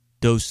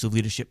Dose of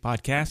Leadership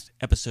Podcast,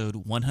 episode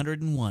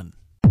 101.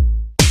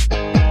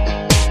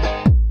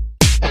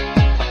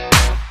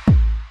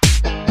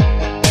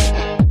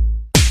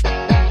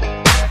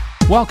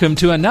 Welcome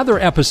to another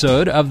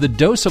episode of the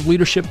Dose of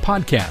Leadership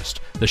Podcast,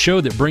 the show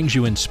that brings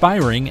you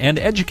inspiring and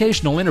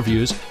educational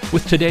interviews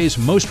with today's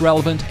most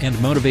relevant and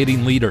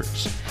motivating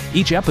leaders.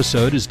 Each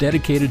episode is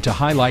dedicated to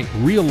highlight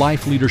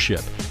real-life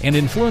leadership and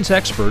influence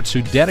experts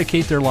who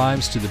dedicate their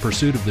lives to the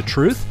pursuit of the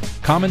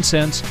truth, common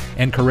sense,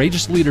 and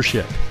courageous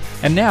leadership.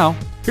 And now,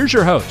 here's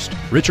your host,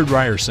 Richard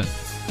Ryerson.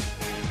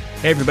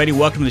 Hey everybody,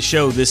 welcome to the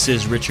show. This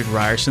is Richard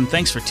Ryerson.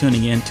 Thanks for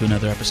tuning in to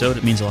another episode.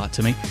 It means a lot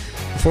to me.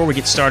 Before we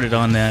get started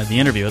on the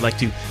interview, I'd like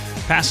to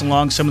pass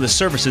along some of the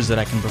services that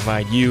I can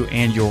provide you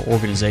and your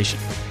organization.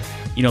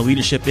 You know,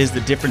 leadership is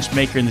the difference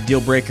maker and the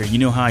deal breaker. You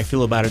know how I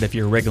feel about it if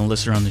you're a regular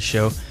listener on the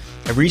show.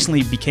 I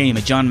recently became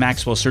a John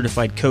Maxwell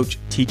certified coach,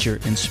 teacher,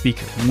 and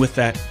speaker. And with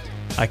that,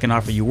 I can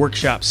offer you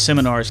workshops,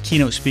 seminars,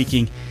 keynote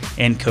speaking,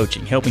 and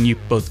coaching, helping you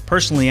both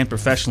personally and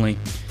professionally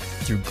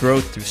through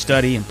growth, through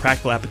study, and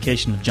practical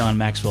application of John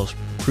Maxwell's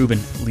proven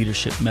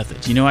leadership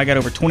methods. You know, I got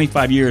over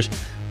 25 years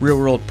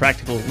real-world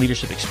practical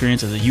leadership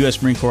experience as a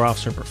U.S. Marine Corps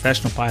officer,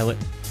 professional pilot,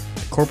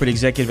 corporate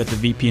executive at the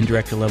VP and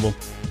director level.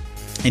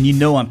 And you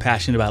know I'm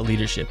passionate about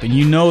leadership. And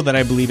you know that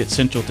I believe it's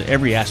central to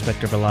every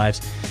aspect of our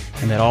lives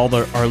and that all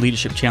our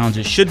leadership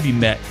challenges should be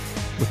met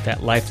with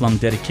that lifelong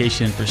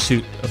dedication and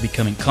pursuit of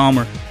becoming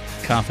calmer,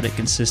 confident,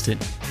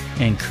 consistent,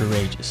 and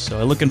courageous. So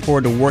I'm looking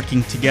forward to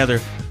working together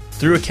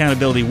through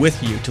accountability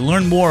with you. To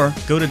learn more,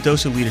 go to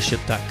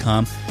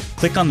doseofleadership.com,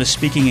 click on the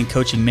speaking and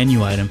coaching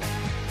menu item,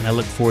 and I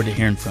look forward to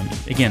hearing from you.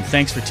 Again,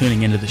 thanks for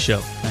tuning into the show.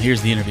 Now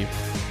here's the interview.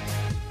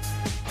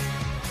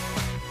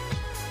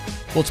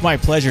 Well, it's my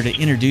pleasure to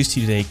introduce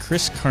to you today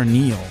Chris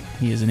Carneal.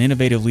 He is an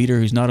innovative leader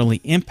who's not only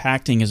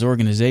impacting his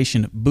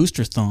organization,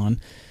 Boosterthon,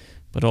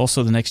 but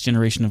also the next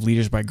generation of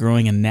leaders by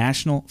growing a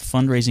national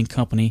fundraising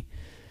company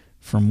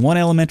from one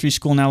elementary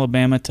school in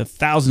Alabama to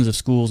thousands of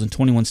schools in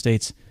 21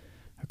 states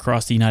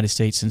across the United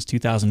States since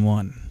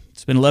 2001.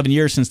 It's been 11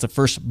 years since the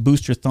first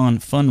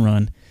Boosterthon fun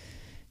run,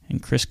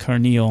 and Chris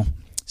Carneal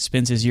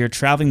spends his year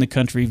traveling the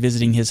country,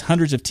 visiting his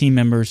hundreds of team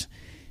members,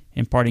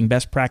 imparting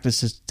best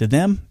practices to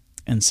them,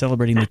 and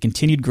celebrating the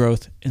continued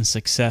growth and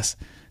success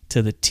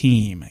to the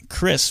team.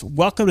 Chris,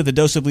 welcome to the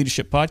Dose of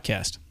Leadership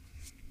Podcast.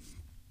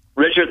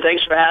 Richard,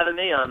 thanks for having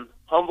me. I'm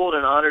humbled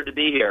and honored to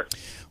be here.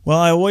 Well,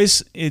 I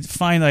always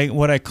find like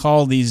what I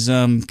call these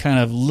kind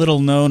of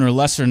little-known or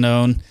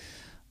lesser-known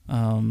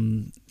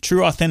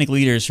true authentic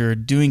leaders who are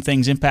doing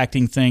things,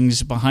 impacting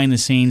things behind the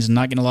scenes and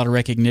not getting a lot of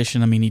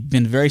recognition. I mean, you've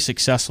been very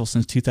successful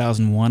since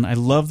 2001. I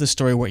love the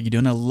story of what you're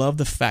doing. I love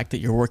the fact that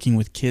you're working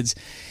with kids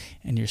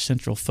and your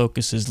central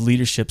focus is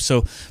leadership.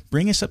 So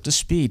bring us up to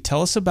speed.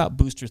 Tell us about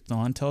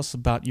Boosterthon. Tell us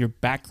about your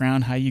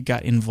background, how you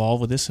got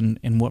involved with this,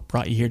 and what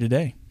brought you here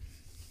today.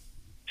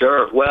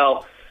 Sure.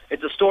 Well,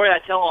 it's a story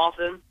I tell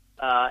often,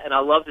 and I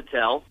love to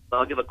tell.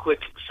 I'll give a quick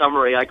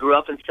summary. I grew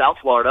up in South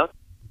Florida,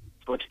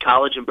 went to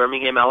college in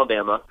Birmingham,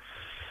 Alabama,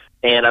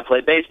 and I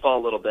played baseball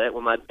a little bit.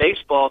 When my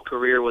baseball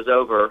career was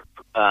over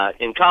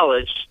in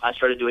college, I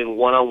started doing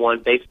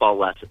one-on-one baseball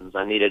lessons.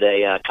 I needed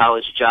a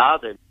college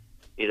job and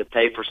needed to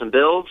pay for some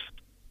bills,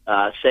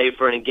 save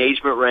for an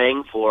engagement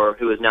ring for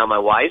who is now my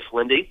wife,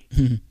 Lindy.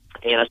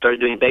 And I started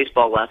doing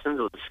baseball lessons.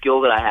 It was a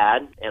skill that I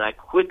had, and I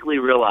quickly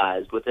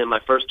realized within my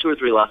first 2 or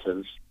 3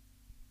 lessons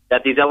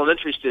that these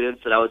elementary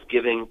students that I was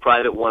giving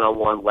private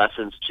one-on-one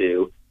lessons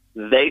to,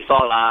 they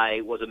thought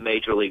I was a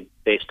Major League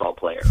Baseball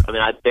player. I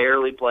mean, I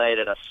barely played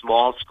at a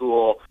small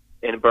school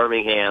in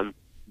Birmingham,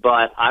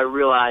 but I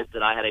realized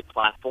that I had a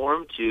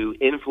platform to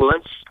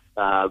influence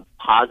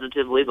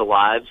positively the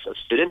lives of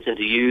students and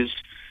to use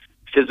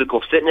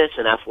physical fitness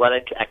and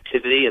athletic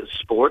activity and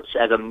sports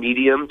as a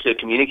medium to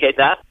communicate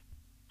that.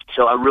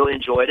 So I really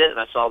enjoyed it, and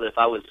I saw that if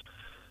I was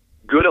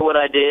good at what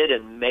I did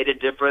and made a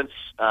difference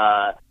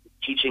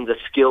teaching the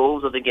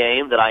skills of the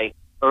game, that I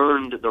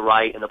earned the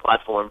right and the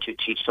platform to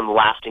teach some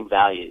lasting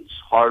values,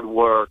 hard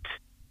work,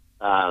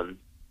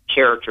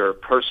 character,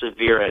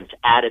 perseverance,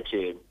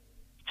 attitude.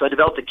 So I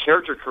developed a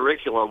character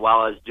curriculum while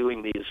I was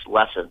doing these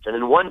lessons. And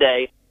then one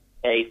day,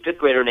 a 5th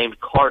grader named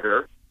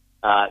Carter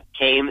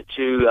came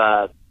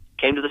to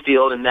the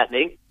field and met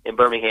me in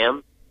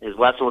Birmingham. His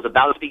lesson was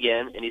about to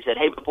begin, and he said,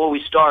 "Hey, before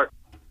we start,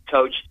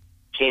 Coach,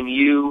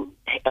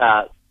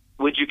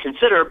 would you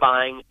consider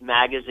buying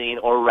magazine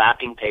or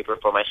wrapping paper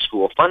for my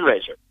school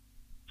fundraiser?"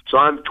 So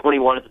I'm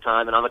 21 at the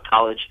time, and I'm a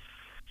college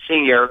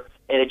senior,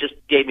 and it just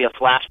gave me a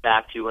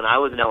flashback to when I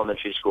was in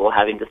elementary school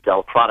having to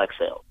sell product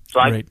sales. So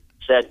I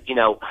said,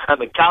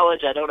 I'm in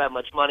college, I don't have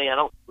much money, I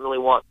don't really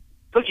want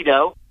cookie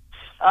dough,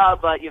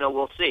 but,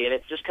 we'll see. And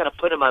it just kind of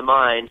put in my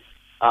mind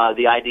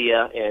the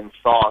idea and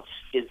thoughts,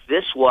 is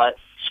this what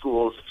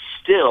schools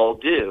still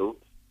do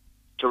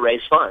to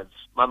raise funds?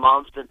 My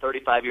mom spent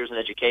 35 years in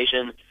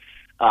education,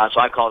 so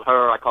I called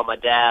her, I called my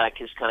dad, I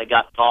just kind of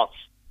got thoughts.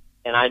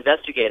 And I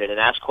investigated and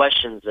asked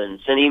questions and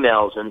sent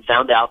emails and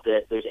found out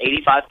that there's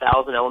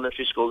 85,000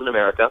 elementary schools in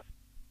America,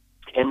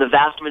 and the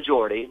vast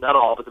majority, not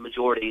all, but the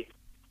majority,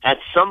 at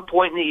some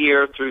point in the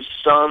year, through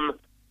some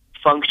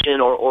function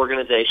or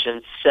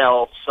organization,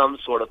 sell some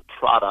sort of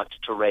product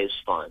to raise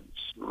funds.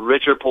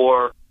 Rich or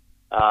poor,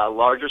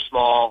 large or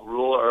small,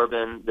 rural or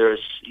urban, there's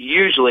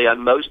usually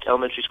on most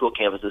elementary school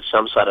campuses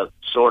some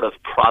sort of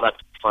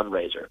product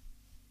fundraiser.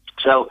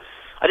 So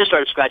I just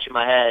started scratching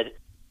my head,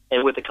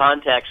 and with the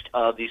context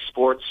of the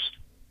sports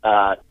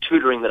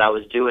tutoring that I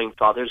was doing,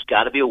 thought there's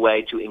got to be a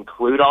way to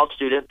include all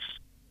students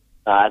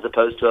as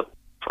opposed to a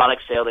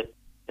product sale that,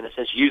 in a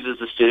sense, uses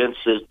the students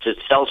to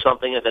sell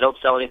something. If they don't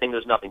sell anything,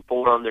 there's nothing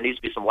for them. There needs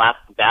to be some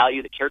lasting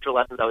value. The character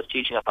lessons I was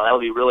teaching, I thought that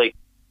would be really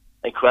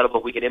incredible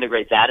if we could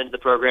integrate that into the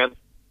program.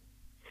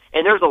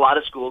 And there's a lot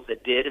of schools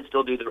that did and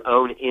still do their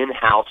own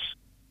in-house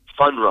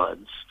fun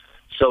runs.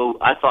 So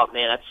I thought,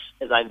 man,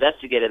 as I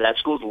investigated that,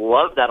 schools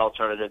loved that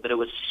alternative, but it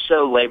was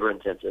so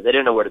labor-intensive. They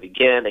didn't know where to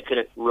begin. They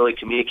couldn't really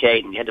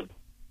communicate, and you had to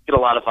get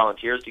a lot of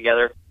volunteers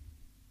together.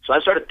 So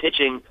I started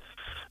pitching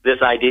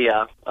this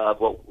idea of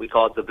what we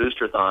call the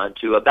Boosterthon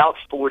to about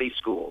 40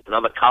 schools. And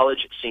I'm a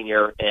college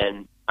senior,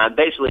 and I'm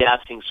basically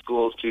asking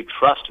schools to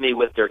trust me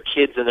with their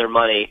kids and their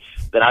money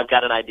that I've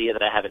got an idea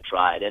that I haven't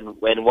tried. And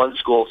when one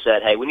school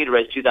said, hey, we need to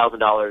raise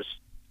 $2,000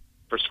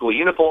 for school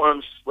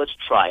uniforms, let's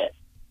try it.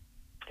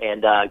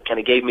 And kind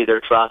of gave me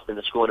their trust, and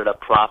the school ended up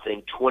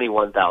profiting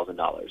 $21,000. And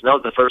that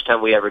was the first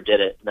time we ever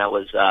did it, and that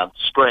was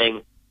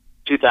spring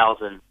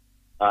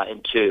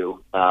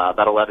 2002,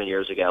 about 11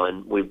 years ago.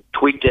 And we've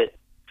tweaked it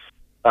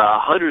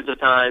hundreds of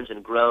times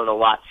and grown a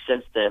lot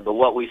since then. But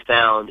what we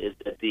found is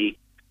that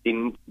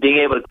being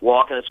able to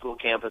walk on a school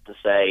campus and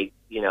say,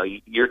 you know,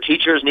 your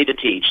teachers need to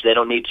teach. They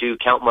don't need to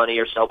count money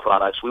or sell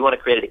products. We want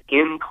to create an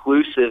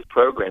inclusive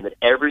program that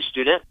every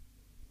student,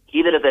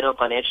 even if they don't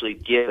financially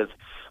give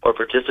or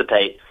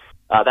participate,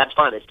 that's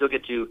fine. They still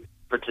get to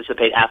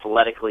participate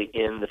athletically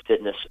in the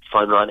fitness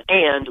fun run,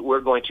 and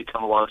we're going to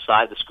come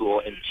alongside the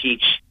school and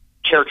teach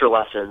character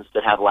lessons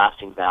that have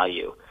lasting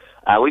value.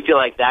 We feel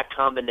like that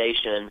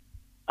combination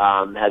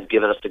has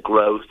given us the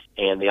growth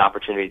and the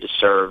opportunity to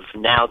serve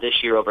now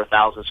this year over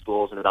 1,000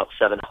 schools and about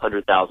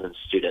 700,000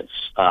 students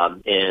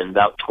in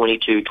about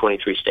 22,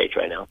 23 states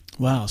right now.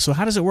 Wow. So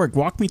how does it work?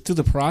 Walk me through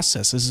the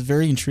process. This is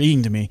very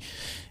intriguing to me,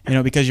 you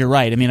know, because you're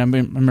right. I mean, I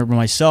remember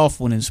myself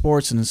when in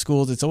sports and in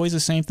schools, it's always the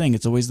same thing.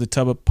 It's always the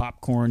tub of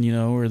popcorn, you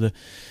know, or the,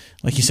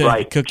 like you said,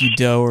 right, the cookie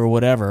dough or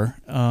whatever.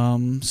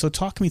 So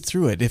talk me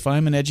through it. If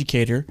I'm an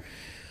educator,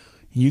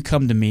 you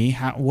come to me,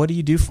 what do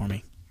you do for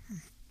me?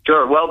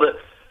 Sure. Well,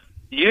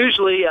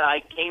 usually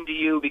I came to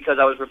you because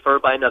I was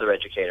referred by another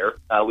educator.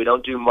 We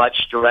don't do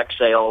much direct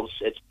sales.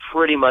 It's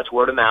pretty much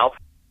word of mouth.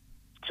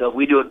 So if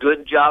we do a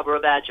good job or a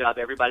bad job,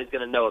 everybody's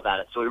going to know about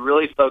it. So we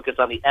really focus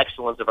on the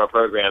excellence of our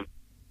program.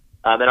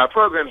 And our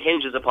program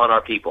hinges upon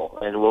our people.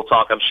 And we'll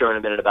talk, I'm sure, in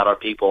a minute about our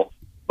people.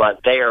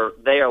 But they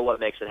are what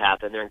makes it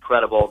happen. They're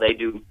incredible. They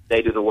do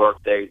the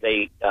work.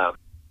 They are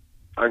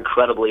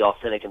incredibly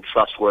authentic and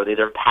trustworthy.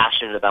 They're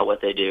passionate about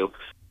what they do.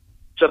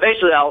 So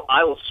basically,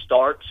 I will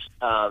start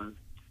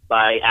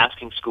by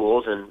asking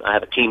schools, and I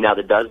have a team now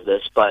that does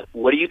this, but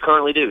what do you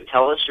currently do?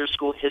 Tell us your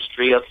school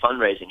history of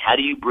fundraising. How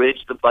do you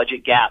bridge the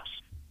budget gaps?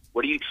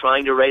 What are you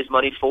trying to raise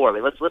money for? I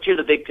mean, let's hear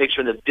the big picture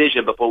and the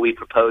vision before we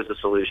propose a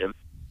solution.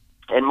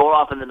 And more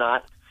often than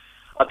not,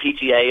 a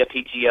PTA, a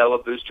PTO,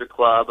 a booster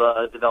club,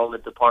 a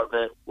development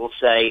department will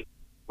say,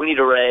 we need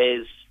to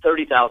raise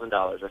 $30,000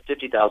 or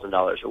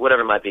 $50,000 or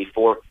whatever it might be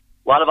for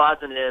a lot of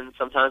odds and ends,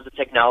 sometimes the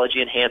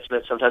technology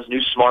enhancement, sometimes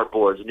new smart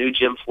boards, a new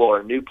gym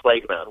floor, new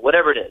playground,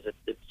 whatever it is.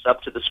 It's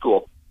up to the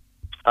school.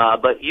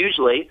 But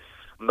usually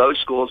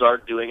most schools are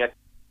doing a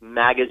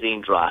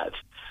magazine drive,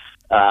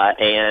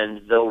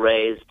 and they'll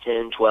raise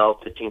 $10,000,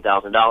 $12,000,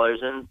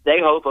 $15,000, and they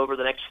hope over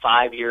the next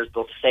 5 years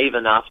they'll save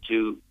enough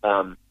to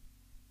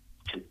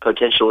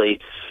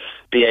potentially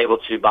be able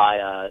to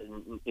buy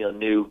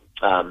new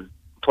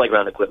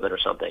playground equipment or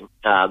something.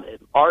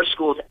 Our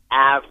schools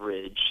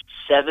average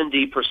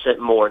 70%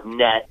 more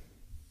net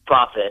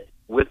profit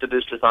with the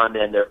Boosterthon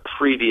than their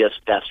previous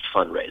best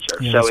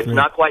fundraiser. Yeah, so it's great.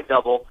 not quite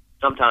double.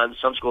 Sometimes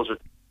some schools are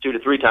 2 to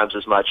 3 times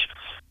as much.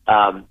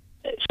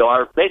 So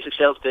our basic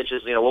sales pitch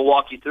is, we'll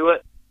walk you through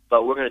it,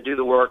 but we're going to do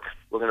the work.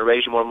 We're going to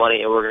raise you more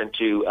money, and we're going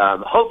to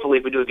hopefully,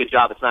 if we do a good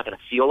job, it's not going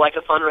to feel like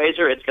a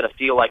fundraiser. It's going to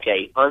feel like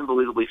a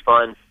unbelievably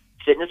fun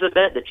fitness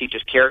event that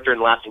teaches character and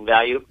lasting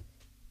value.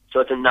 So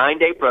it's a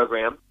 9-day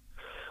program.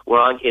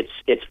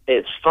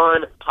 It's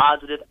fun,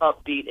 positive,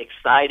 upbeat,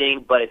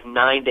 exciting, but it's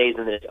 9 days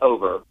and then it's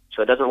over.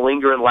 So it doesn't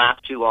linger and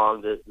last too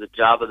long. The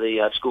job of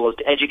the school is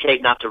to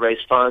educate, not to raise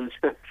funds.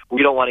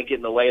 We don't want to get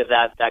in the way of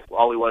that. In fact,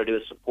 all we want to do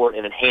is support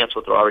and enhance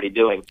what they're already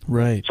doing.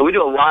 Right. So we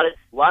do a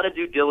lot of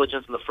due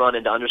diligence on the front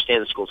end to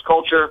understand the school's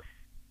culture.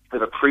 We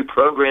have a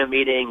pre-program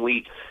meeting.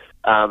 We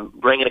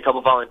bring in a couple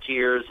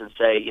volunteers and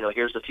say,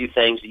 here's a few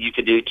things that you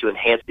could do to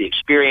enhance the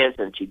experience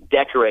and to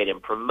decorate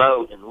and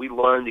promote. And we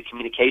learn the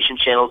communication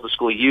channels the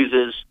school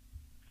uses.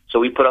 So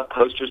we put up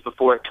posters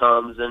before it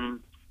comes and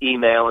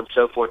email and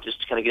so forth,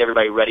 just to kind of get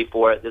everybody ready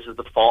for it. This is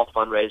the fall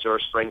fundraiser or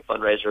spring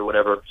fundraiser,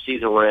 whatever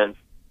season we're in.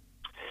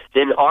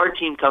 Then our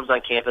team comes on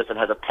campus and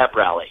has a pep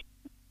rally.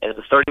 And it's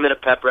a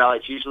 30-minute pep rally.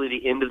 It's usually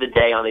the end of the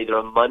day on either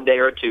a Monday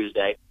or a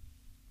Tuesday.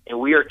 And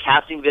we are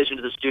casting vision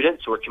to the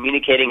students. We're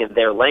communicating in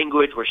their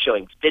language. We're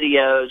showing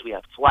videos. We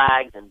have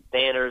flags and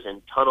banners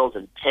and tunnels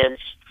and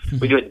tents.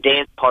 We do a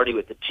dance party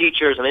with the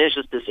teachers. I mean, it's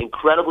just this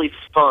incredibly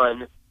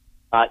fun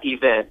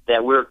event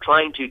that we're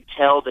trying to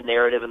tell the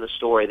narrative and the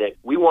story that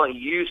we want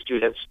you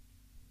students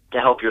to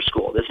help your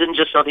school. This isn't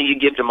just something you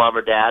give to mom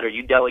or dad or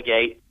you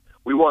delegate.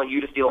 We want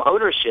you to feel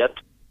ownership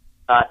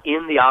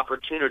in the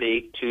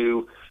opportunity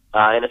to,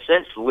 in a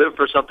sense, live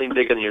for something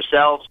bigger than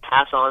yourselves,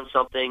 pass on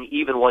something,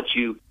 even once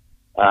you,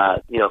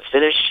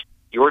 finish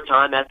your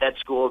time at that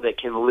school that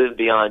can live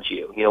beyond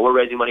you. You know, we're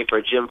raising money for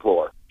a gym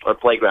floor or a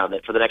playground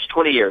that for the next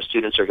 20 years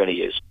students are going to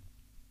use.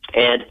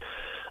 And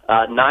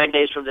 9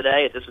 days from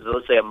today, if this is,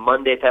 let's say, a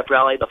Monday pep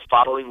rally, the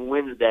following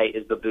Wednesday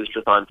is the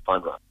Boosterthon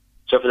Fun Run.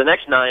 So for the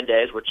next 9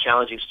 days, we're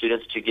challenging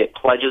students to get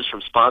pledges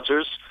from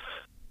sponsors,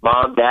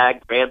 mom,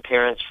 dad,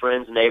 grandparents,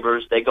 friends,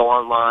 neighbors. They go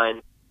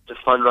online to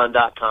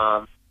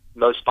funrun.com.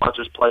 Most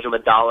sponsors pledge them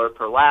 $1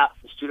 per lap.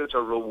 The students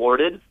are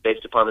rewarded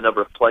based upon the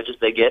number of pledges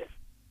they get.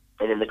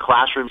 And then the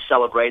classroom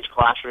celebrates.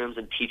 Classrooms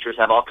and teachers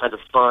have all kinds of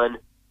fun,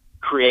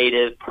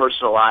 creative,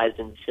 personalized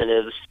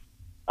incentives.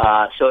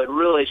 So it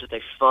really is just a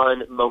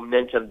fun,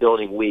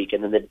 momentum-building week.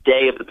 And then the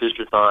day of the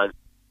Boosterthon,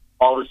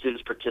 all the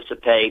students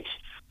participate.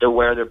 They're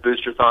wearing their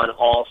Boosterthon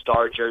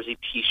All-Star jersey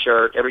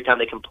T-shirt. Every time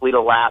they complete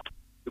a lap,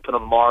 we put a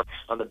mark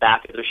on the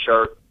back of their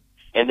shirt.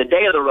 And the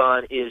day of the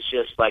run is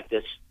just like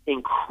this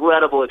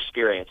incredible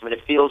experience. I mean,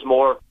 it feels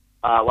more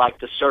like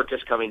the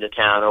circus coming to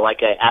town or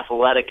like an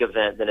athletic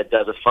event than it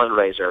does a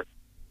fundraiser.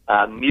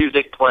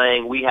 Music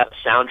playing. We have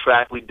a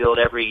soundtrack we build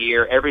every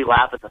year. Every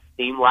lap is a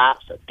theme lap,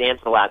 so dance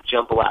a lap,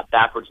 jump a lap,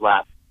 backwards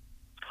lap,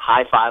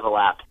 high five a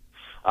lap.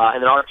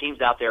 And then our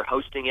team's out there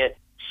hosting it,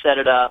 set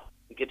it up.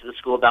 We get to the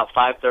school about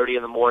 5:30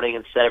 in the morning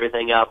and set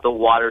everything up, the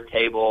water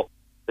table,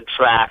 the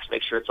tracks,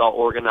 make sure it's all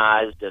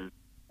organized and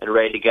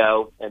ready to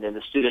go. And then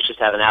the students just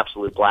have an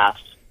absolute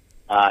blast.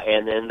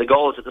 And then the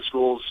goal is that the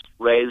school's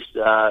raised,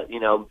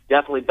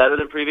 definitely better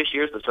than previous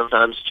years, but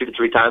sometimes 2 to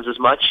 3 times as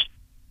much.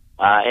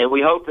 And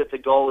we hope that the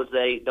goal is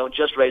they don't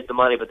just raise the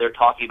money, but they're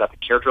talking about the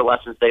character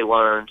lessons they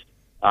learned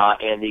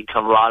and the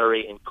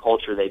camaraderie and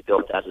culture they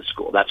built as a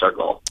school. That's our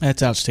goal.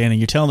 That's outstanding.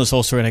 You're telling this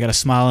whole story, and I got a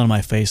smile on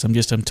my face. I'm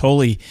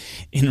totally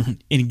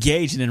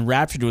engaged and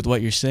enraptured with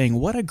what you're saying.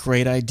 What a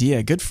great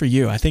idea. Good for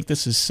you. I think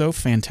this is so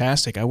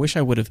fantastic. I wish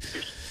I would have.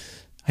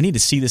 I need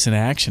to see this in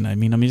action. I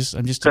mean, I'm just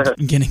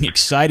getting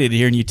excited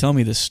hearing you tell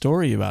me this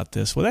story about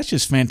this. Well, that's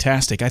just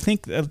fantastic. I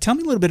think, tell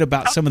me a little bit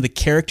about some of the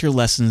character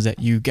lessons that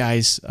you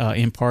guys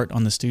impart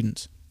on the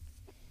students.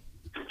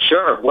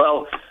 Sure.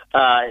 Well,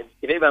 if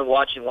anybody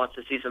watching wants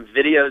to see some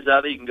videos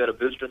of it, you can go to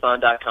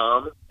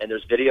boosterthon.com, and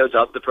there's videos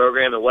of the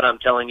program. And what I'm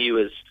telling you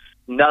is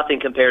nothing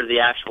compared to the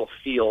actual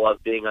feel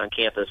of being on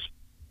campus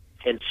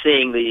and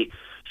seeing the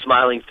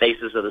smiling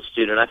faces of the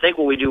student. I think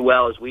what we do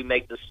well is we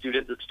make the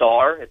student the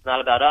star. It's not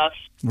about us.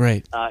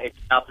 Right. It's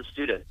about the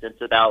students.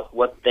 It's about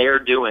what they're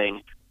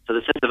doing. So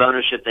the sense of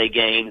ownership they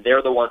gain,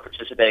 they're the one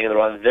participating in the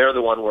run. They're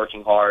the one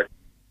working hard.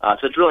 So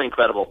it's really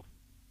incredible.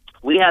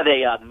 We have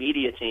a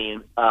media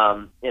team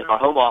in our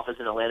home office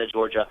in Atlanta,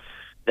 Georgia,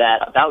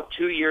 that about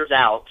 2 years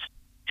out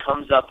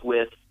comes up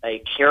with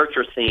a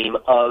character theme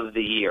of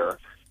the year.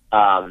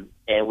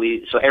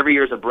 So every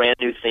year is a brand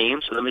new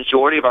theme. So the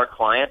majority of our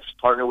clients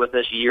partner with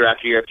us year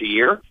after year after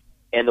year.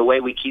 And the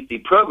way we keep the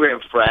program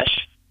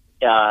fresh,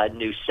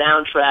 new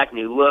soundtrack,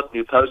 new look,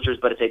 new posters,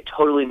 but it's a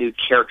totally new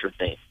character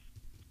theme.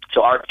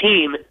 So our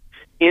team,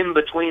 in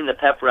between the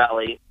pep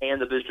rally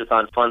and the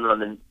Boosterthon Fun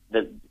Run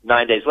the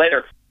 9 days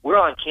later, we're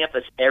on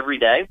campus every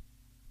day.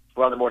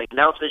 We're on the morning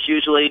announcements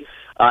usually,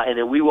 and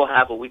then we will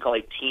have what we call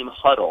a team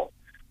huddle.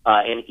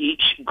 And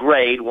each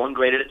grade, one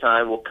grade at a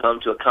time, will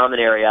come to a common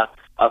area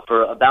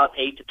for about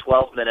 8 to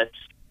 12 minutes,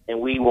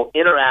 and we will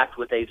interact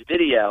with a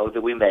video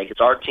that we make.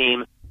 It's our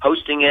team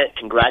hosting it,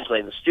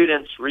 congratulating the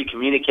students,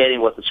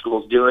 recommunicating what the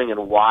school's doing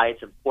and why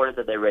it's important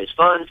that they raise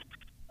funds.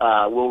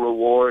 We'll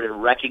reward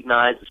and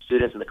recognize the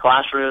students in the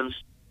classrooms,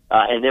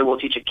 and then we'll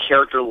teach a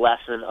character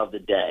lesson of the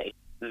day.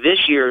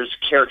 This year's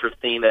character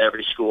theme at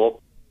every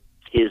school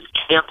is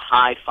Camp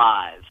High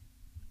Five.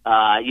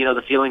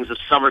 The feelings of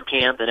summer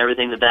camp and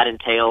everything that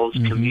entails,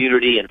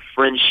 community and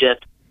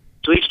friendship.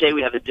 So each day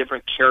we have a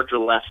different character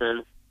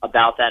lesson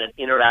about that, an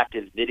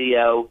interactive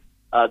video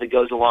that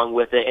goes along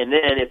with it. And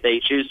then if they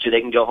choose to,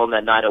 they can go home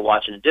that night and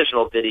watch an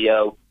additional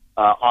video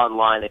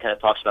online that kind of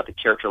talks about the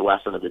character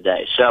lesson of the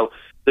day. So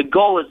the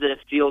goal is that it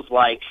feels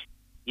like,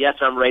 yes,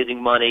 I'm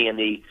raising money, and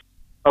the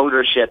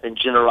ownership and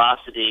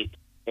generosity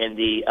and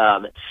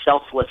the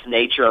selfless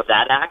nature of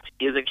that act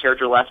is a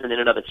character lesson in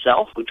and of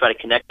itself. We try to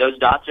connect those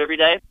dots every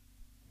day,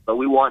 but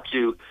we want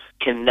to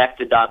connect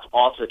the dots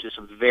also to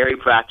some very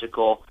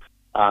practical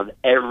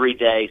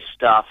everyday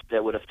stuff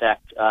that would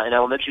affect an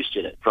elementary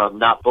student, from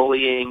not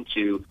bullying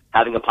to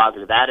having a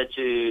positive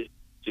attitude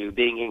to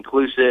being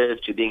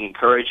inclusive to being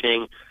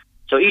encouraging.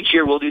 So each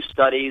year we'll do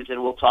studies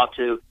and we'll talk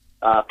to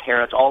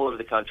parents all over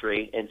the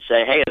country and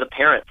say, hey, as a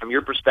parent, from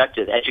your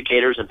perspective,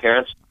 educators and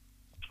parents,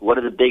 what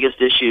are the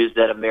biggest issues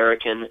that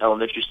American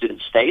elementary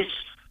students face,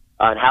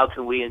 and how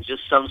can we, in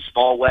just some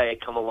small way,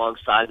 come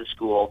alongside the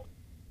school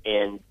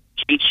and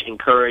teach,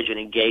 encourage, and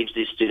engage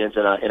these students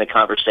in a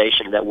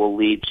conversation that will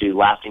lead to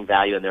lasting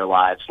value in their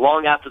lives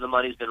long after the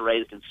money's been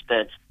raised and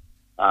spent.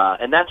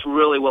 And that's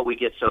really what we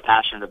get so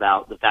passionate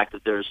about, the fact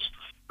that there's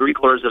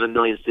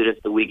 750,000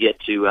 students that we get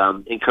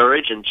to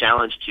encourage and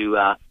challenge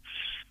to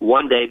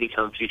one day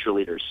become future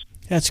leaders.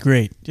 That's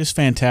great. Just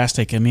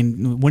fantastic. I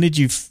mean, when did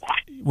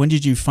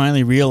you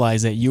finally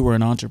realize that you were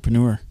an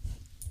entrepreneur?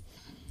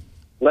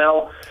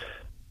 Well,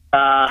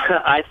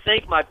 I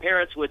think my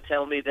parents would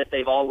tell me that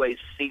they've always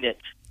seen it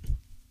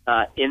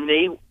in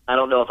me. I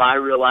don't know if I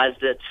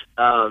realized it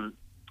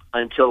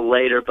until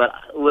later, but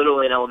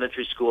literally in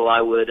elementary school,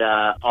 I would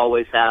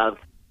always have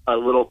a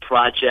little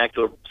project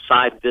or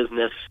side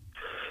business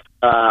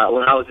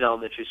when I was in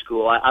elementary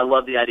school. I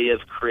love the idea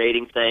of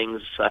creating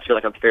things. I feel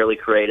like I'm fairly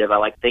creative. I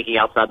like thinking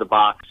outside the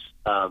box.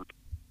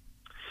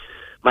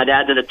 My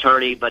dad's an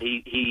attorney, but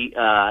he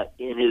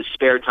in his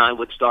spare time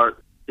would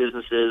start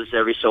businesses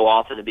every so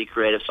often to be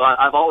creative. So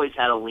I've always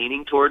had a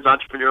leaning towards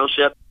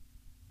entrepreneurship.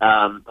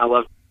 I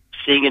love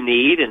seeing a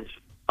need and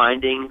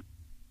finding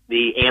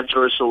the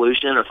answer or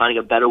solution or finding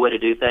a better way to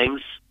do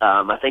things.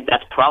 I think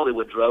that's probably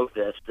what drove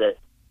this, that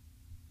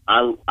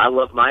I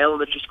love my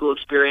elementary school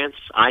experience.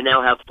 I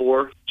now have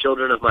 4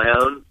 children of my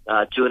own,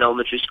 2 in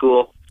elementary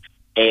school,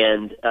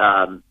 and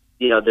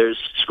there's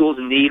schools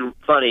that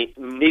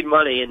need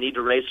money and need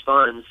to raise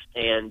funds,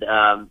 and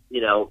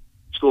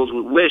schools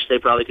would wish they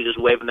probably could just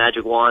wave a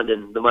magic wand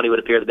and the money would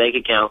appear in the bank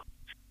account.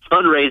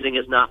 Fundraising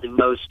is not the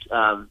most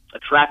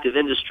attractive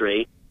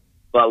industry,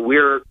 but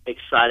we're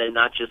excited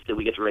not just that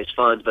we get to raise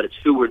funds, but it's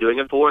who we're doing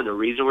it for and the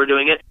reason we're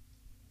doing it.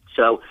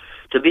 So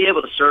to be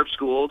able to serve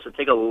schools and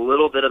take a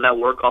little bit of that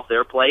work off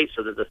their plate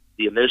so that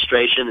the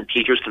administration and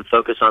teachers can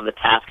focus on the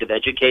task of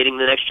educating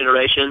the next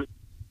generation,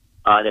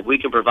 and if we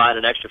can provide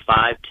an extra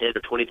 $5,000, $10,000,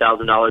 or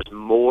 $20,000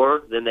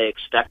 more than they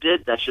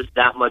expected, that's just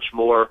that much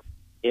more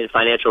in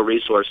financial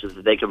resources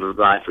that they can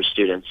provide for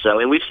students. So,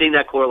 and we've seen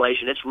that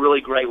correlation. It's really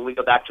great when we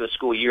go back to a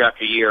school year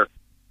after year.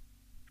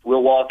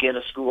 We'll walk in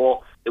a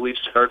school that we've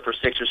served for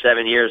 6 or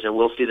 7 years, and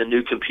we'll see the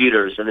new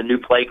computers and the new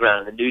playground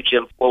and the new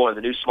gym floor and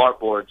the new smart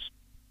boards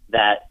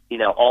that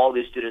all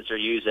these students are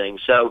using.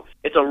 So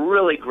it's a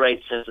really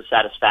great sense of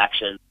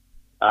satisfaction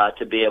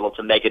to be able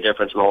to make a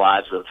difference in the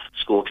lives of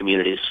school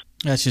communities.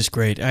 That's just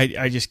great.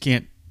 I just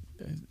can't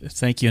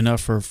thank you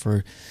enough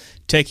for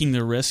taking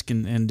the risk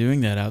and doing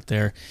that out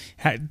there.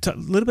 A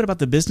little bit about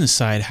the business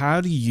side.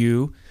 How do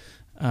you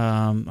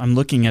I'm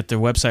looking at their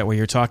website where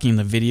you're talking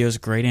the videos,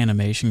 great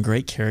animation,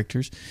 great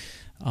characters.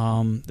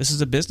 This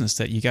is a business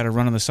that you got to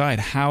run on the side.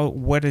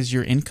 What is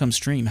your income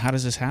stream? How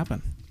does this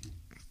happen?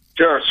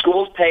 Sure.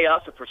 Schools pay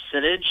us a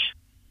percentage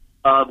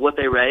of what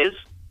they raise.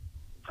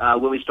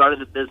 When we started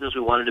the business,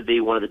 we wanted to be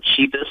one of the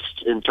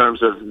cheapest in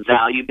terms of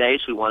value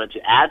base. We wanted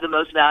to add the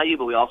most value,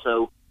 but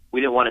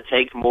we didn't want to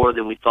take more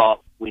than we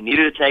thought we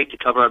needed to take to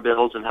cover our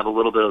bills and have a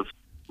little bit of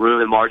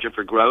room and margin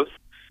for growth.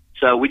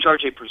 So we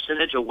charge a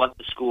percentage of what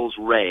the schools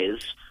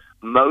raise.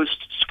 Most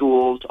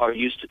schools are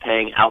used to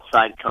paying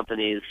outside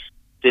companies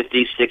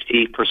 50,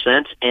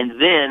 60%,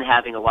 and then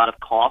having a lot of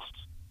costs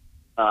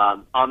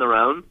on their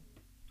own,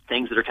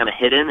 things that are kind of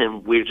hidden,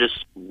 and we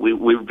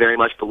very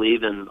much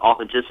believe in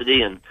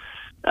authenticity and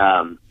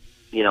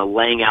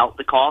laying out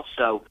the costs.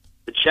 So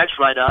the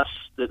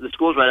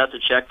schools write us a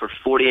check for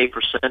 48%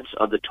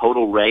 of the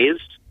total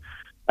raised,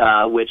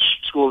 which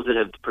schools that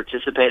have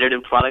participated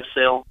in product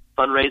sale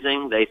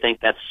fundraising, they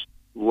think that's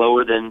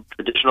lower than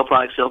traditional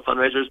product sale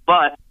fundraisers,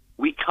 but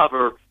we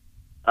cover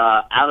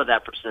out of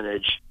that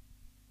percentage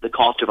the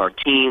cost of our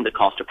team, the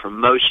cost of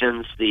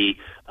promotions, the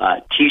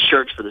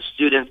T-shirts for the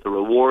students, the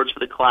rewards for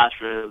the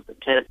classrooms, the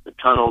tents, the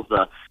tunnels.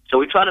 So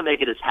we try to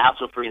make it as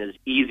hassle-free and as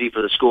easy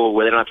for the school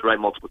where they don't have to write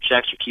multiple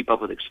checks or keep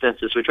up with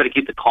expenses. So we try to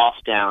keep the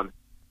cost down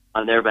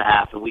on their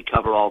behalf, and we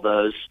cover all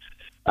those.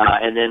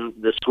 And then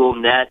the school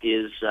net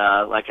is,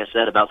 like I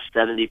said, about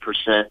 70%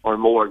 or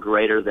more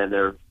greater than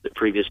the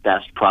previous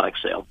best product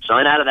sale. So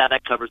and out of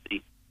that covers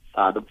the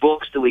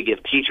books that we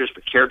give teachers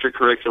for character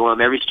curriculum.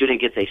 Every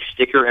student gets a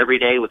sticker every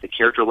day with the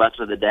character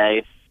lesson of the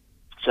day.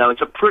 So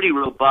it's a pretty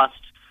robust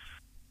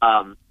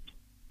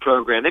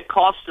program. It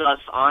costs us,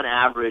 on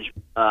average,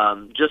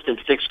 just in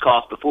fixed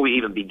costs before we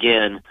even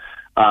begin,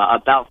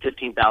 about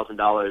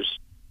 $15,000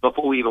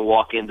 before we even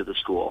walk into the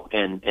school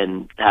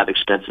and have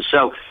expenses.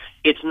 So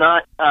it's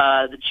not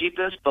the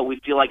cheapest, but we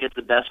feel like it's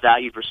the best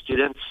value for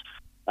students.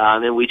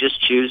 And we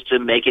just choose to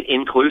make it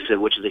inclusive,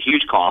 which is a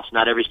huge cost.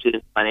 Not every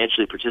student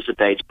financially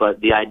participates,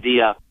 but the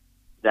idea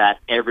that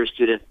every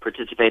student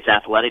participates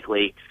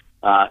athletically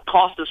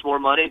costs us more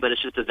money, but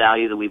it's just a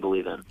value that we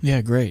believe in.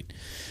 Yeah, great.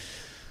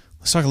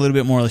 Let's talk a little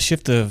bit more. Let's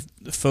shift the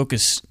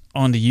focus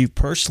onto you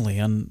personally.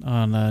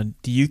 On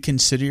do you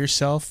consider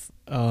yourself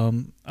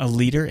a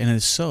leader? And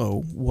if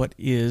so, what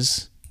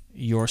is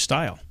your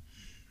style?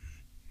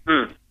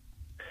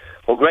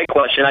 Well, great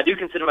question. I do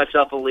consider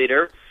myself a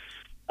leader.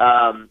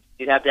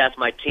 You'd have to ask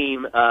my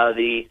team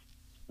the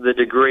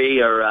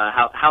degree or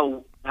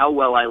how how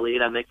well I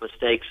lead. I make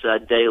mistakes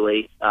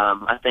daily.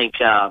 I think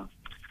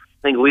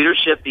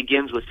leadership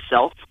begins with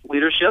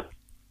self-leadership.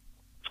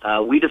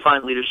 We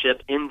define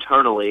leadership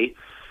internally,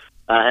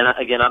 and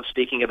again, I'm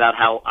speaking about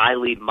how I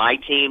lead my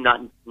team,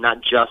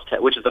 not just,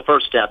 which is the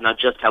first step, not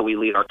just how we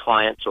lead our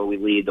clients or we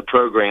lead the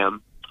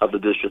program of the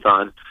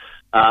Boostrathon.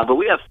 But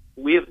we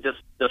have just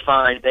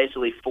defined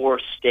basically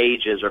 4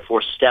 stages or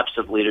 4 steps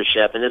of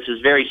leadership, and this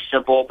is very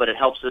simple, but it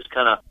helps us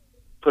kind of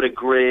put a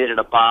grid and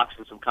a box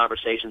and some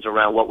conversations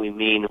around what we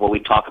mean, what we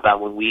talk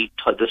about when we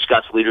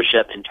discuss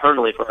leadership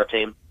internally for our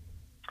team.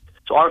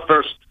 So our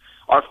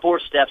 4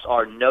 steps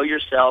are know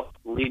yourself,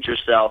 lead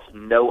yourself,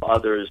 know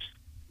others,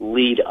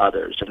 lead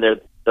others. And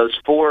those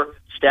 4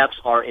 steps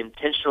are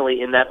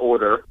intentionally in that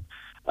order.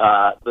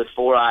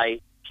 Before I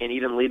can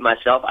even lead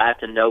myself, I have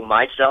to know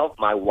myself,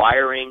 my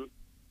wiring,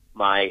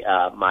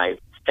 my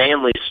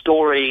family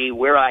story,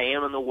 where I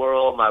am in the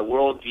world, my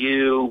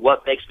worldview,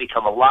 what makes me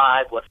come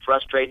alive, what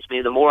frustrates me.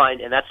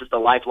 And that's just a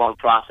lifelong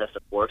process,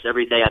 of course.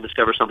 Every day I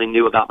discover something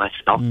new about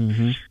myself.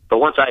 Mm-hmm. But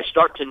once I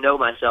start to know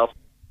myself,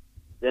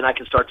 then I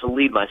can start to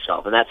lead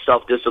myself. And that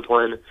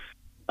self-discipline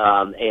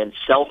and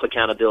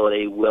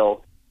self-accountability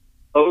will,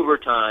 over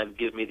time,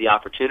 give me the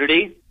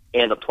opportunity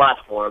and the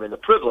platform and the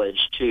privilege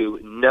to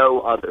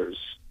know others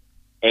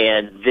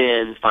and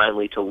then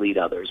finally to lead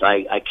others.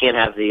 I can't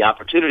have the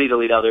opportunity to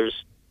lead others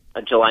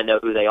until I know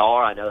who they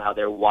are. I know how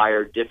they're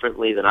wired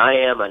differently than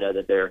I am. I know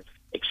that they're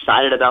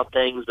excited about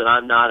things that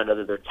I'm not. I know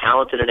that they're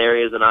talented in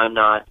areas that I'm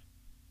not.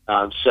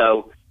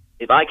 So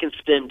if I can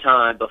spend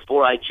time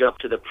before I jump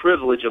to the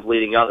privilege of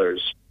leading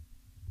others,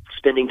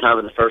 spending time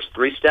in the first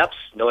 3 steps,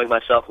 knowing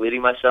myself,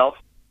 leading myself,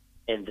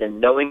 and then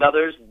knowing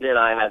others, then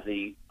I have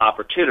the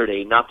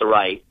opportunity, not the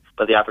right,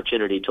 but the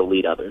opportunity to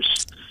lead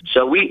others.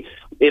 So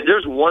if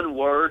there's one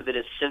word that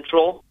is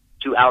central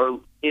to our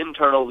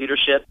internal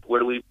leadership,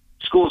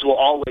 schools will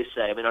always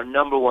say, our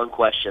number one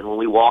question when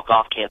we walk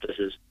off campus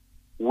is,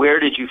 where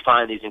did you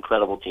find these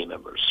incredible team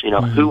members?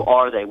 Mm-hmm. Who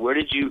are they? Where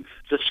did you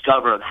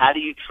discover them? How do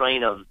you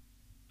train them?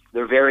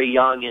 They're very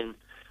young in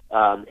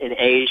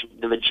age.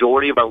 The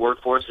majority of our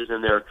workforce is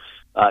in their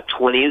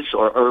 20s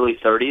or early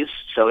 30s,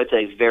 so it's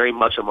very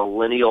much a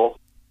millennial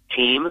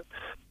team.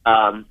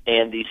 And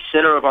the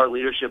center of our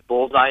leadership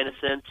bullseye, in a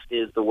sense,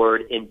 is the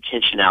word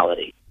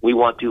intentionality. We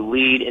want to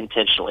lead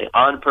intentionally,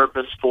 on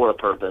purpose, for a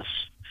purpose.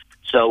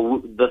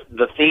 So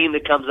the theme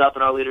that comes up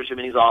in our leadership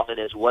meetings often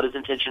is, what is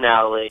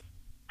intentionality?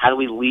 How do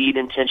we lead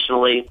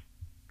intentionally?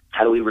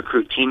 How do we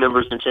recruit team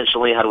members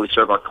intentionally? How do we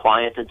serve our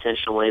clients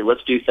intentionally?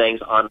 Let's do things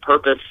on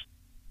purpose.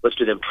 Let's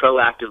do them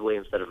proactively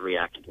instead of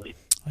reactively.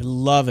 I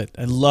love it.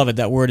 I love it.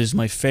 That word is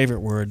my favorite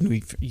word.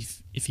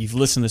 If you've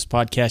listened to this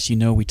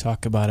podcast, we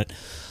talk about it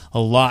a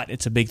lot.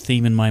 It's a big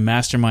theme in my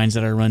masterminds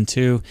that I run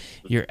too.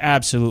 You're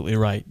absolutely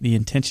right. The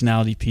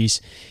intentionality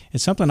piece.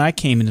 It's something I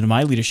came into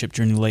my leadership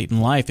journey late in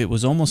life. It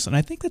was almost, and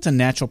I think that's a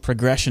natural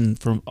progression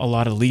for a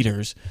lot of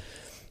leaders,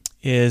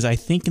 is I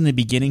think in the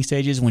beginning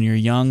stages when you're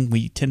young,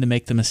 we tend to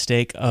make the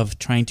mistake of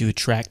trying to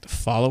attract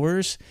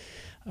followers.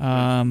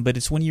 But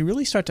it's when you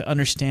really start to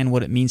understand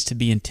what it means to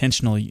be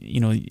intentional,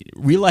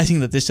 realizing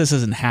that this just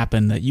doesn't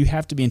happen, that you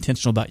have to be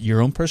intentional about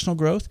your own personal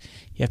growth.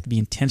 You have to be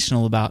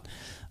intentional about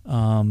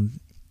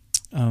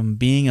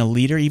being a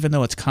leader. Even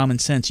though it's common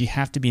sense, you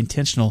have to be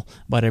intentional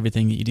about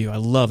everything that you do. I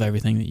love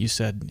everything that you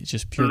said. It's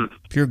just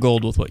pure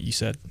gold with what you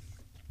said.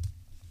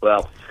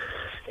 Well,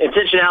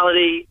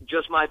 intentionality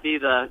just might be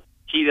the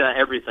key to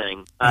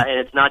everything. And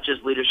it's not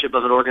just leadership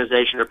of an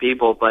organization or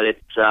people, but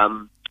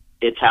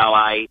it's how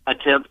I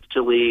attempt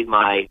to lead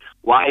my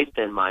wife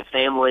and my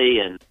family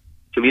and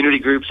community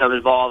groups I'm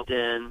involved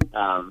in.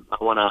 I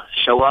want to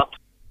show up.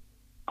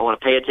 I want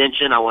to pay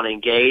attention. I want to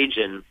engage.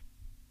 And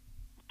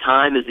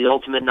time is the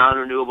ultimate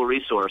non-renewable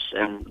resource.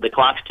 And the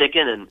clock's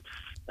ticking. And,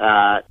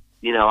 I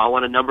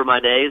want to number my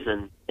days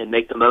and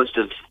make the most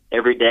of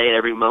every day and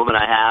every moment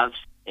I have.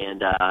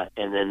 And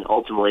then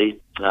ultimately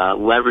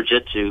leverage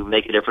it to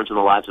make a difference in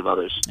the lives of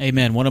others.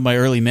 Amen. One of my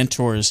early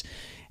mentors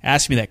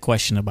asked me that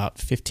question about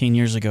 15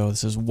 years ago. It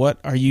says, what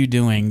are you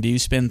doing? Have you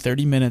spent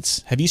 30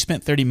 minutes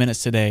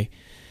today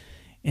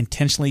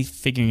intentionally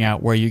figuring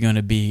out where you're going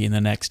to be in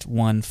the next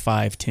 1,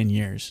 5, 10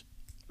 years?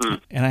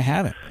 And I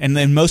haven't. And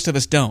then most of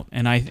us don't.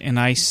 And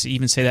I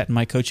even say that in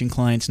my coaching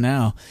clients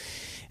now.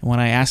 And when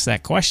I ask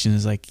that question,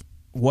 is like,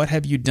 what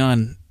have you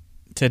done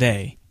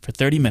today for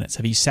 30 minutes?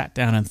 Have you sat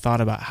down and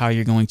thought about how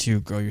you're going to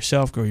grow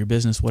yourself, grow your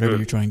business, whatever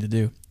you're trying to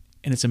do?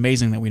 And it's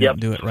amazing that we don't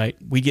do it, right?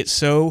 We get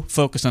so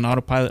focused on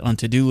autopilot, on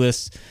to-do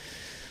lists,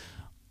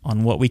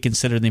 on what we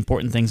consider the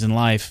important things in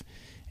life,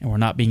 and we're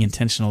not being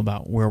intentional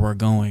about where we're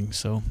going.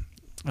 So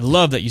I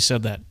love that you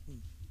said that.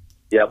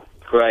 Yep,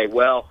 great.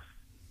 Well,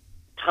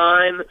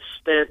 time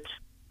spent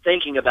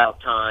thinking about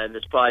time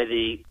is probably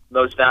the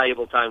most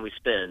valuable time we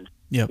spend.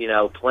 Yep.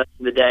 Planning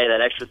the day,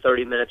 that extra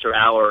 30 minutes or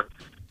hour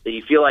that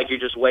you feel like you're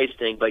just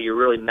wasting, but you're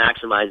really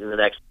maximizing the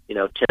next, 10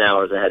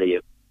 hours ahead of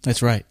you.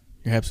 That's right.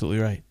 You're absolutely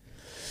right.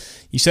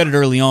 You said it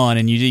early on,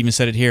 and you even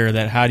said it here,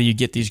 that how do you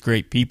get these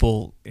great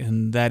people?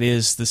 And that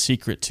is the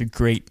secret to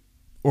great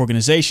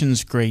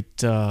organizations,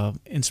 great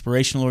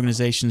inspirational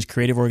organizations,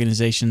 creative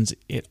organizations,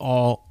 it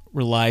all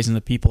relies on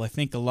the people. I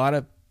think a lot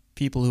of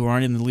people who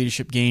aren't in the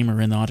leadership game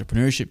or in the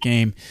entrepreneurship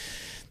game,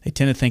 they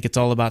tend to think it's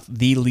all about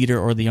the leader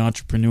or the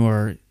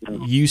entrepreneur.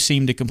 You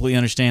seem to completely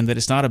understand that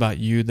it's not about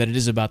you, that it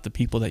is about the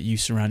people that you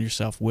surround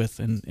yourself with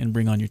and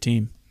bring on your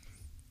team.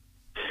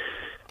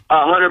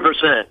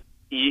 100%.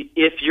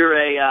 If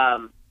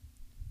you're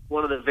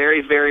one of the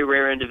very, very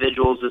rare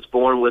individuals that's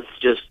born with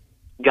just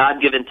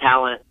God-given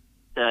talent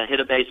to hit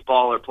a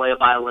baseball or play a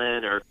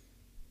violin or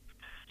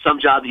some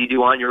job that you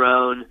do on your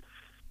own,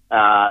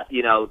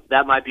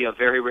 that might be a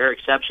very rare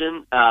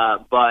exception,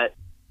 but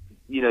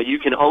you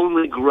can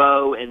only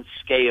grow and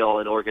scale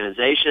an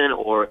organization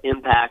or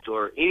impact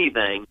or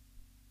anything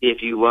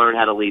if you learn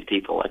how to lead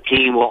people. A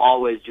team will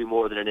always do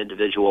more than an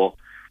individual.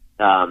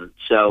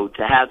 So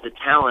to have the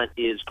talent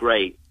is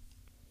great,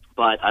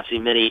 but I've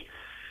seen many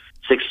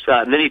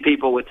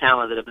people with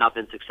talent that have not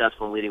been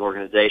successful in leading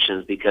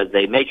organizations because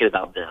they make it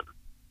about them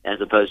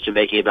as opposed to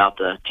making it about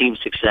the team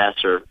success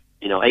or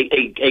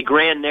a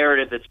grand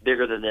narrative that's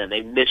bigger than them,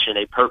 a mission,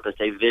 a purpose,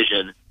 a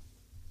vision.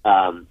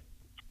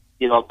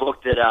 A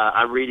book that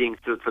I'm reading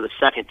through for the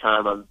second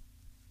time.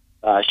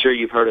 I'm sure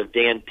you've heard of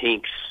Dan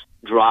Pink's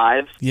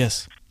Drive.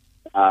 Yes.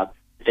 If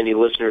any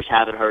listeners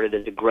haven't heard it,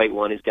 it's a great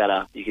one. He's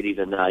got you could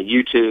even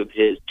YouTube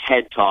his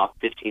TED Talk,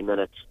 15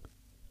 minutes.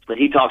 But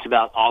he talks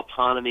about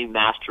autonomy,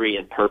 mastery,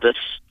 and purpose,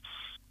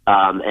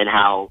 and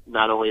how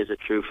not only is it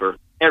true for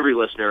every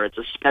listener, it's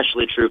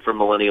especially true for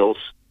millennials.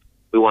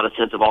 We want a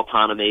sense of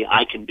autonomy.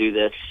 I can do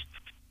this.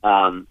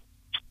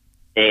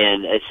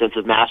 And a sense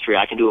of mastery.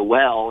 I can do it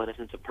well, and a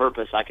sense of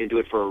purpose. I can do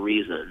it for a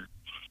reason.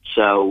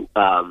 So,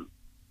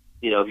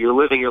 if you're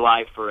living your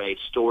life for a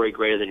story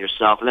greater than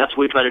yourself, and that's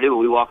what we try to do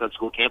when we walk on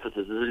school campuses.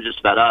 This isn't just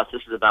about us.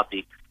 This is about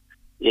the,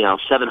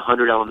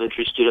 700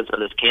 elementary students on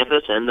this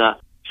campus and the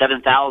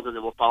 7,000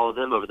 that will follow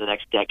them over the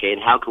next decade.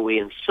 How can we,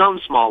 in some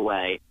small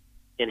way,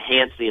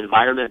 enhance the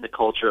environment and the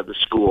culture of the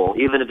school,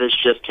 even if it's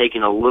just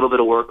taking a little bit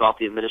of work off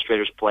the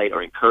administrator's plate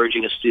or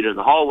encouraging a student in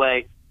the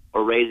hallway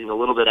or raising a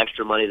little bit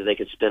extra money that they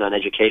could spend on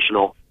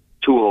educational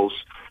tools.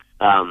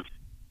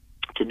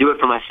 To do it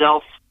for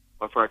myself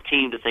or for our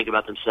team to think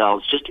about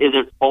themselves just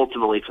isn't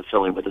ultimately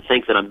fulfilling, but to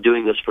think that I'm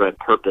doing this for a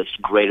purpose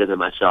greater than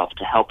myself,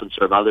 to help and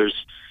serve others,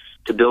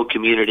 to build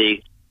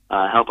community,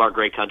 help our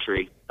great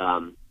country,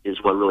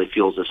 is what really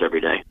fuels us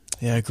every day.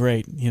 Yeah,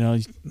 great.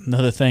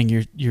 Another thing,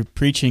 you're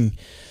preaching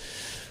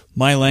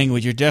my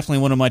language. You're definitely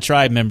one of my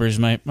tribe members,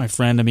 my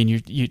friend. I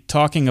mean, you're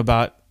talking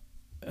about,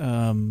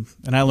 and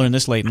I learned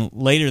this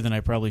later than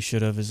I probably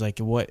should have, is like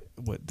what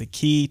the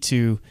key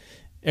to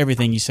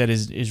everything you said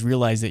is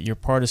realize that you're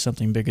part of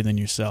something bigger than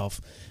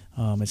yourself.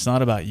 It's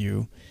not about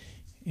you.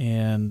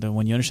 And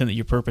when you understand that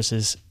your purpose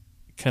is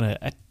kind of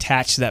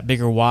attached to that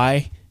bigger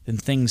why, then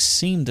things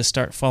seem to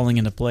start falling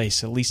into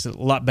place, at least a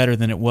lot better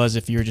than it was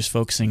if you were just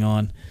focusing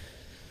on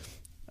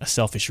a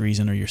selfish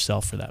reason or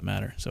yourself for that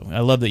matter. So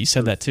I love that you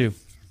said that too.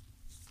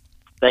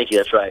 Thank you.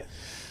 That's right.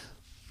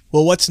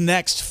 Well, what's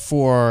next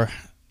for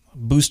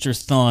Booster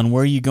Thon?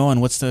 Where are you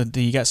going?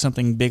 Do you got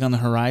something big on the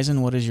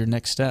horizon? What is your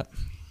next step?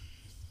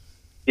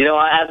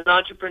 As an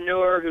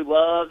entrepreneur who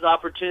loves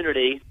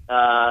opportunity,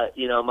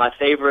 my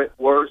favorite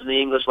words in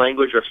the English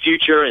language are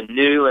future and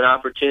new and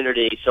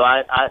opportunity. So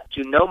I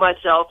to know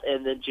myself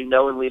and then to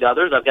know and lead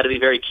others, I've got to be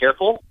very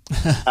careful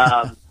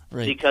right.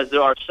 Because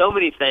there are so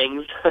many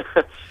things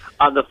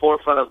on the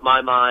forefront of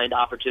my mind,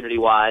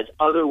 opportunity-wise,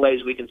 other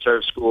ways we can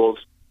serve schools,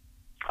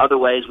 other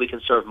ways we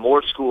can serve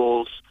more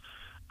schools,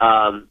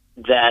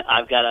 that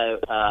I've got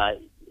to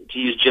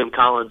use Jim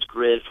Collins'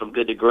 grid from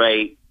good to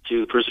great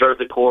to preserve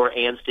the core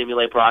and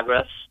stimulate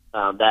progress,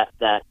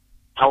 that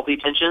healthy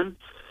tension.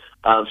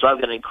 So I've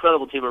got an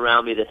incredible team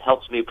around me that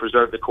helps me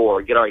preserve the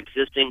core, get our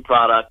existing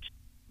product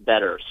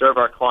better, serve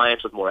our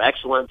clients with more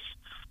excellence,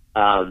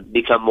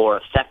 become more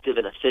effective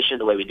and efficient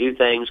the way we do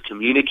things,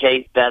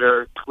 communicate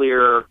better,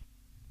 clearer,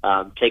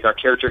 take our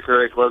character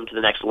curriculum to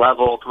the next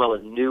level, come up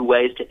with new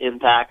ways to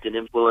impact and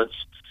influence,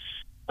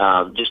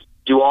 just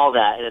do all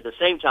that. And at the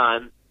same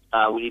time,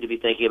 we need to be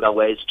thinking about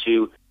ways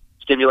to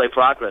stimulate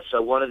progress.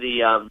 So one of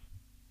the,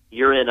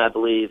 you're in, I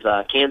believe,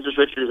 Kansas,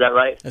 Richard, is that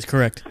right? That's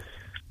correct.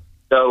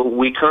 So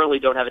we currently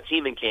don't have a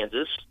team in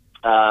Kansas.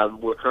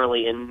 We're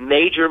currently in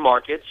major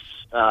markets.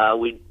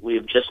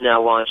 We've just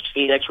now launched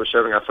Phoenix. We're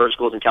serving our first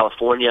schools in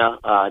California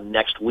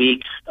next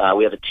week.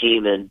 We have a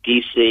team in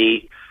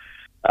D.C.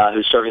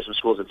 Who's serving some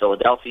schools in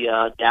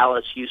Philadelphia,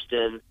 Dallas,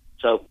 Houston,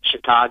 so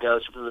Chicago.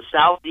 So from the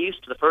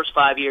Southeast to the first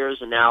 5 years,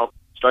 and now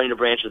starting to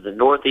branch to the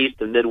Northeast,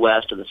 the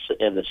Midwest, and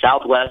the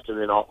Southwest, and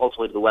then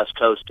ultimately to the West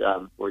Coast.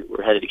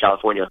 We're headed to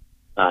California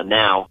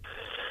now.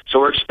 So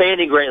we're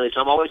expanding greatly.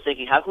 So I'm always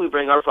thinking, how can we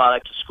bring our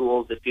product to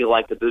schools that feel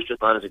like the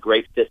Booster-a-thon is a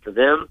great fit for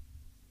them?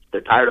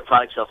 They're tired of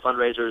product sale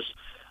fundraisers,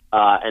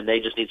 and they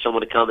just need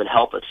someone to come and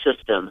help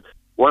assist them.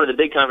 One of the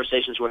big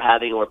conversations we're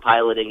having and we're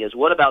piloting is,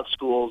 what about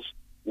schools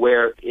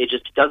where it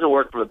just doesn't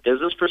work from a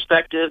business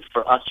perspective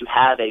for us to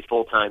have a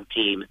full-time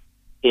team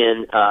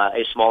in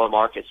a smaller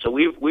market? So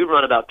we've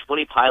run about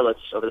 20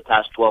 pilots over the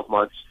past 12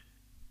 months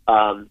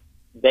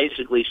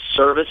basically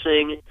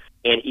servicing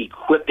and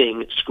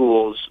equipping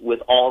schools with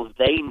all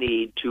they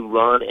need to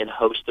run and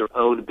host their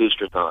own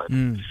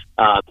Boosterthon.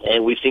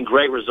 And we've seen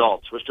great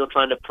results. We're still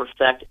trying to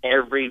perfect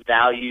every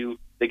value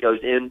that goes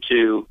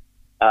into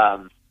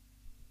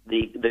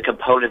the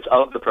components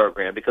of the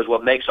program, because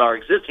what makes our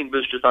existing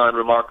Boosterthon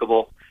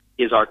remarkable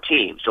is our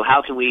team. So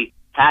how can we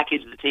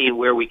package the team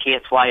where we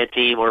can't fly a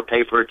team or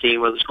pay for a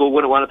team, or the school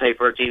wouldn't want to pay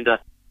for a team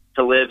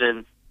to live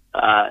in,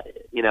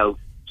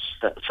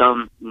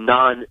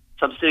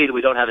 some city that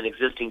we don't have an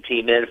existing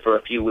team in for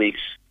a few weeks.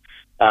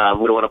 We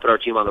don't want to put our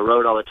team on the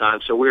road all the time.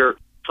 So we're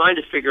trying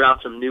to figure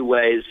out some new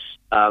ways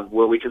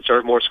where we can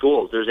serve more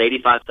schools. There's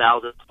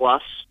 85,000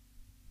 plus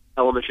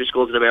elementary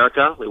schools in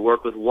America. We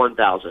work with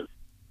 1,000.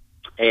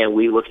 And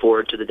we look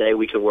forward to the day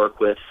we can work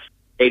with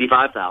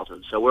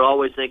 85,000. So we're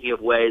always thinking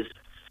of ways,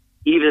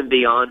 even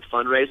beyond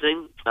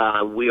fundraising.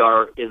 We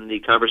are in the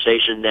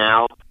conversation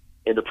now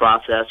in the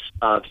process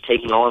of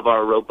taking all of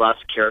our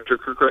robust character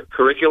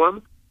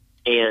curriculum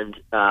and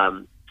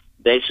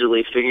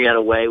basically figuring out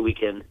a way we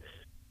can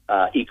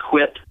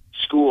equip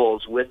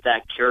schools with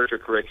that character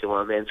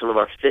curriculum and some of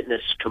our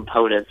fitness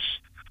components.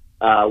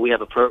 We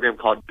have a program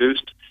called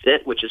Boost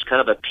Fit, which is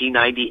kind of a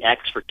P90X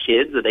for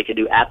kids that they can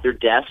do at their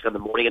desk on the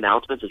morning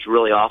announcements. It's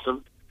really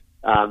awesome.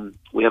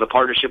 We have a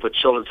partnership with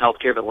Children's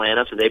Healthcare of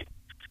Atlanta, so they've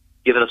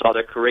given us all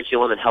their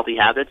curriculum and healthy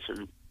habits,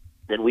 and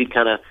then we've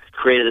kind of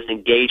created this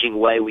engaging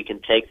way we can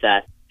take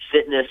that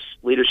fitness,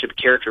 leadership,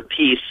 character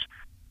piece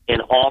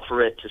and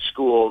offer it to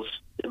schools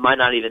that might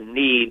not even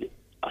need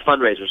a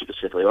fundraiser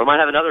specifically, or might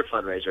have another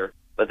fundraiser,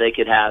 but they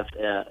could have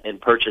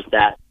and purchase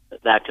that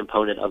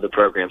component of the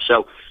program.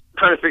 So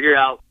trying to figure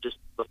out, just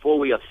before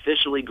we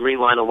officially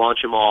greenline and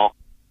launch them all,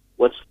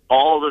 what's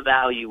all the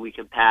value we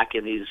can pack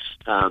in these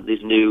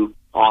new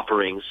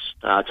offerings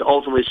to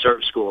ultimately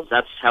serve schools.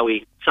 That's how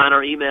we sign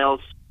our emails.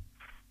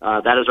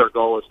 That is our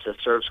goal, is to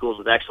serve schools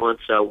with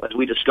excellence. So as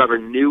we discover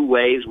new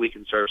ways we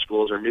can serve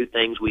schools, or new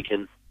things we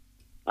can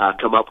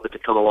come up with to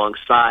come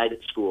alongside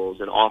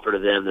schools and offer to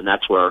them, then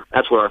that's where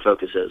our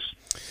focus is.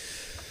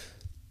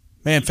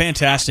 Man,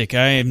 fantastic.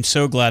 I am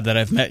so glad that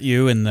I've met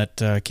you and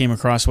that came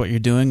across what you're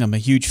doing. I'm a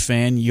huge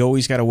fan. You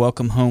always got a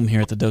welcome home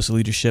here at the Dose of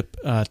Leadership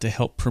to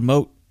help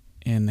promote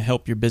and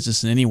help your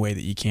business in any way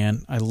that you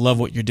can. I love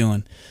what you're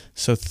doing.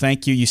 So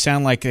thank you. You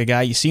seem like a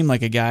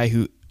guy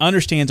who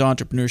understands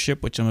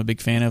entrepreneurship, which I'm a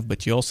big fan of,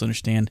 but you also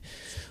understand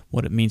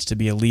what it means to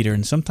be a leader.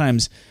 And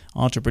sometimes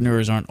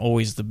entrepreneurs aren't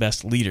always the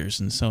best leaders.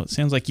 And so it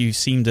sounds like you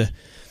seem to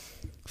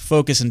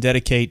focus and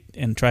dedicate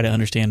and try to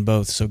understand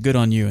both. So good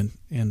on you.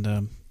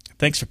 And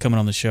thanks for coming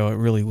on the show. It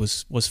really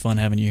was fun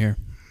having you here.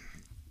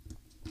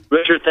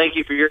 Richard, thank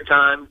you for your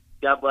time.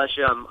 God bless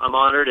you. I'm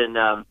honored,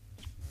 and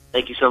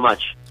thank you so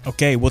much.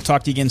 Okay, we'll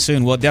talk to you again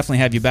soon. We'll definitely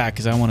have you back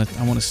because I want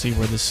to see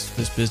where this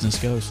business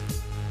goes.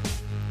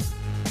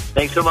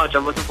 Thanks so much.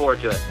 I'm looking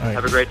forward to it. Right.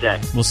 Have a great day.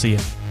 We'll see you.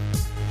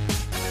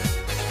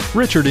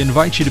 Richard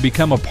invites you to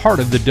become a part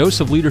of the Dose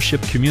of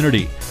Leadership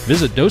community.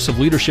 Visit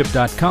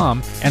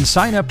doseofleadership.com and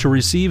sign up to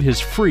receive his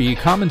free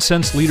Common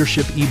Sense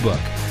Leadership ebook,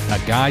 a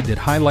guide that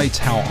highlights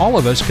how all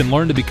of us can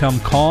learn to become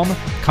calm,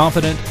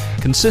 confident,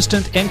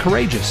 consistent, and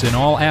courageous in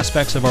all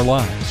aspects of our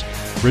lives.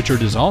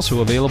 Richard is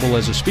also available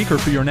as a speaker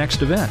for your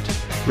next event.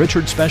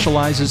 Richard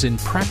specializes in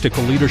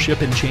practical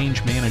leadership and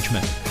change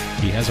management.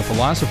 He has a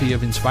philosophy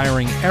of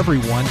inspiring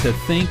everyone to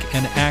think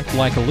and act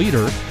like a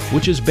leader,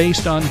 which is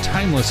based on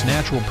timeless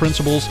natural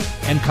principles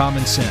and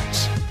common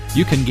sense.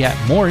 You can get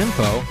more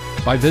info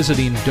by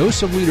visiting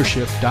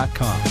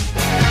doseofleadership.com.